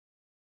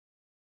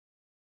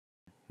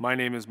My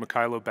name is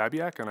Mikhailo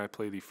Babiak, and I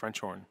play the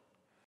French horn.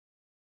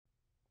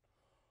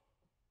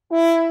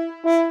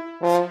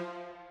 The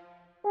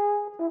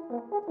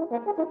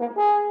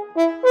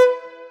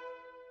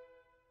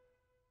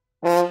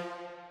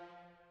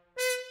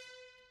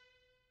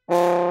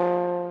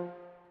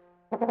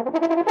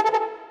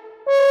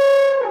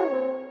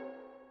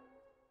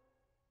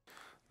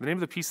name of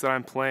the piece that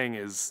I'm playing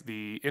is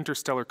The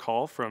Interstellar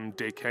Call from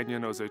Des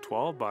Canyons aux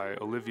Étoiles by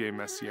Olivier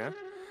Messiaen.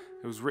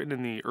 It was written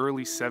in the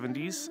early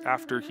 70s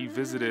after he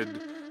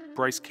visited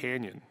Bryce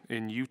Canyon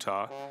in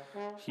Utah.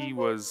 He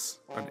was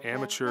an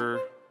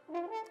amateur,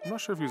 I'm not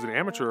sure if he was an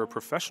amateur or a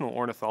professional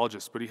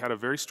ornithologist, but he had a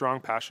very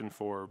strong passion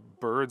for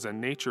birds and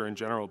nature in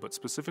general, but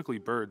specifically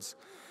birds.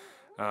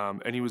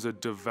 And he was a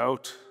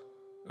devout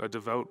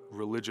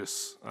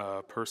religious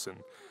person.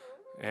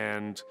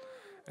 And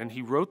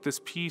he wrote this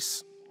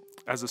piece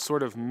as a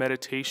sort of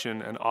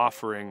meditation and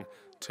offering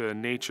to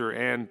nature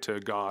and to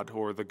God,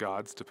 or the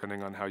gods,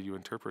 depending on how you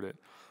interpret it.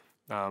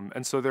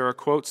 And so there are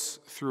quotes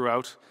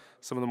throughout.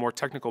 Some of the more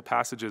technical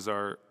passages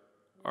are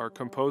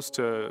composed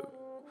to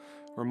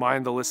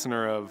remind the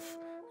listener of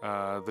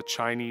the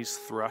Chinese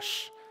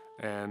thrush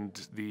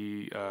and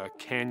the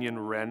canyon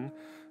wren,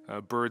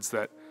 birds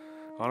that,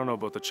 I don't know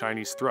about the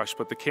Chinese thrush,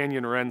 but the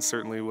canyon wren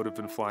certainly would have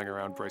been flying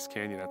around Bryce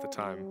Canyon at the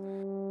time.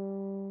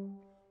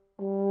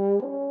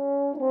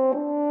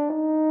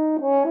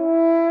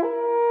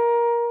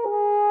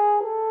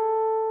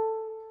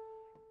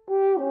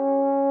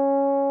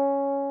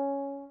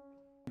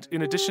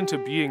 In addition to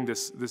being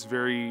this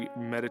very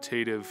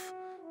meditative,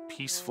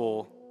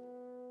 peaceful,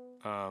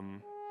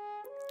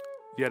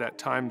 yet at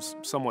times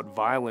somewhat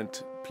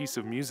violent piece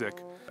of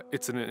music,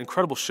 it's an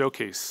incredible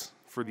showcase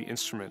for the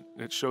instrument.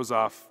 It shows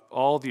off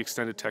all the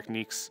extended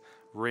techniques,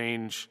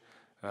 range.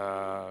 You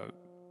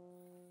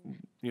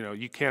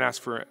can't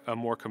ask for a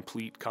more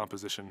complete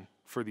composition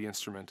for the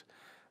instrument,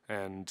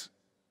 and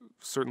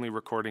certainly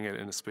recording it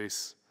in a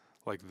space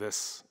like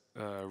this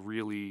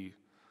really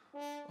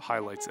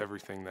highlights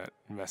everything that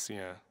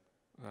Messiaen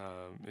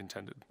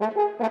intended.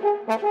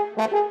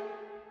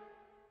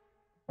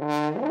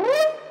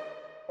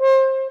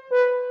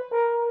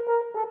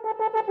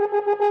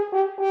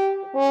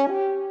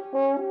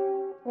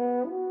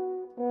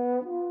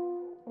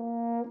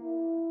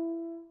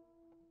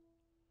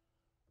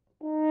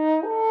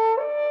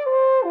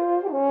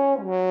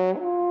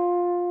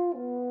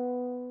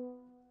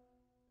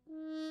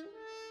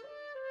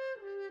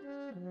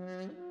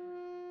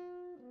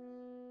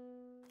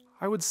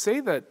 I would say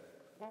that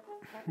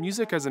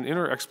music as an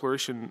inner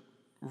exploration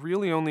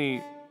really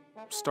only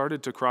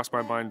started to cross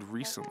my mind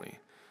recently.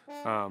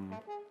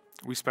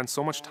 We spent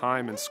so much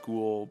time in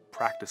school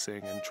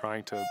practicing and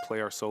trying to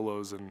play our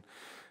solos and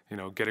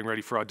getting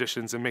ready for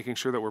auditions and making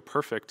sure that we're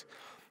perfect.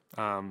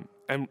 And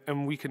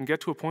we can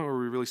get to a point where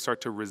we really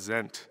start to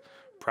resent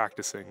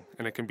practicing,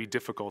 and it can be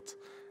difficult.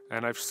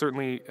 And I've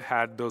certainly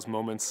had those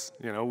moments.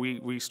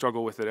 We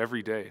struggle with it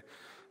every day.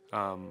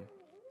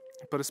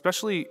 But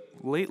especially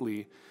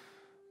lately,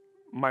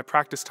 my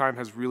practice time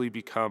has really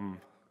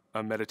become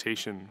a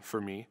meditation for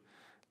me,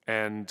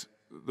 and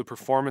the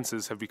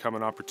performances have become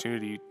an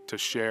opportunity to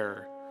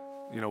share,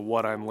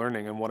 what I'm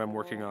learning and what I'm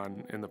working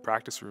on in the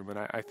practice room. And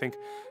I think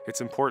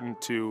it's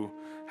important to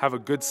have a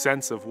good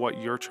sense of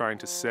what you're trying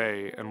to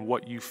say and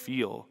what you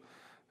feel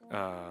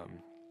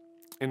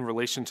in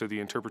relation to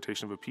the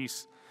interpretation of a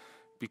piece,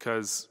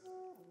 because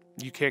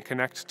you can't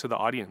connect to the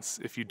audience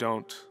if you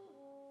don't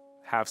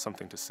have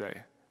something to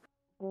say.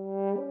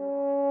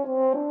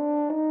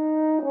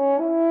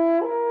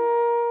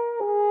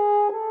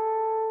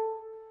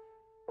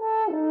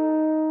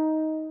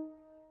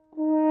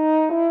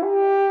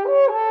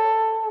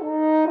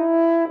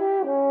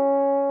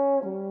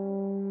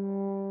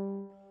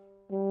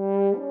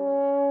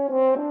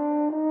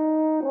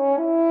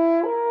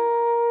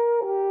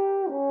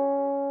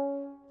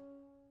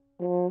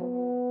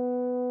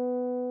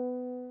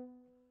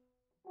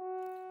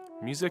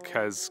 Music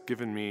has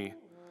given me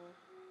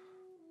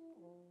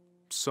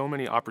so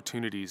many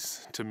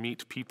opportunities to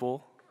meet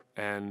people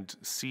and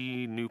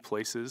see new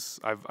places.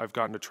 I've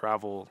gotten to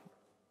travel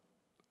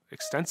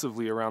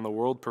extensively around the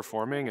world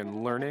performing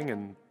and learning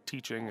and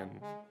teaching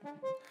and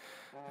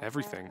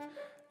everything.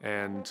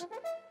 And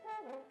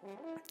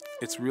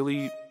it's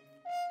really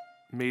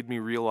made me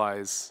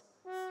realize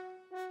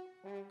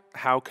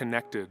how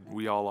connected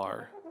we all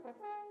are.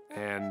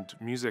 And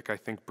music, I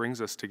think, brings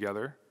us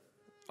together,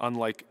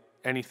 unlike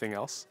anything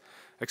else,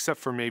 except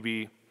for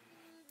maybe,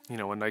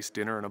 a nice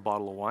dinner and a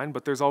bottle of wine,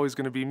 but there's always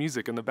going to be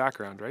music in the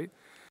background, right?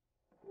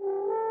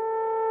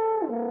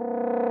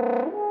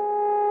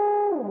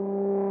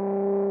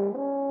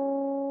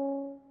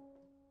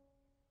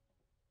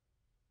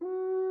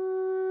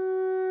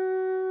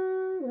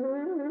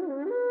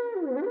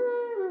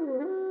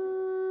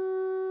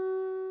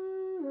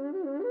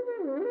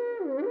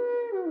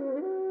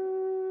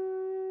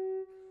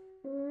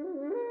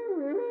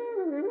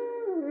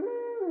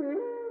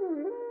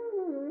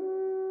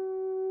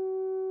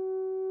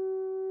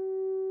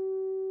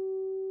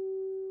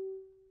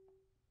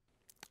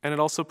 And it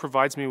also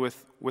provides me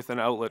with an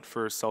outlet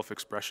for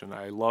self-expression.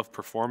 I love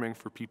performing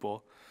for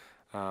people.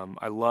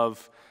 I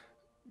love,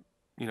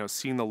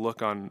 seeing the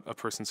look on a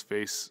person's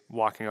face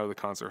walking out of the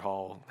concert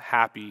hall,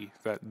 happy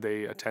that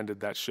they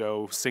attended that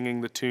show,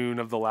 singing the tune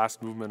of the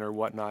last movement or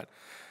whatnot.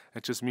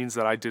 It just means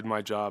that I did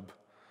my job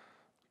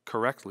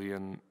correctly,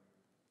 and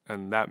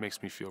that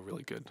makes me feel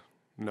really good,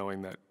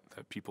 knowing that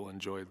people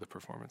enjoyed the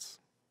performance.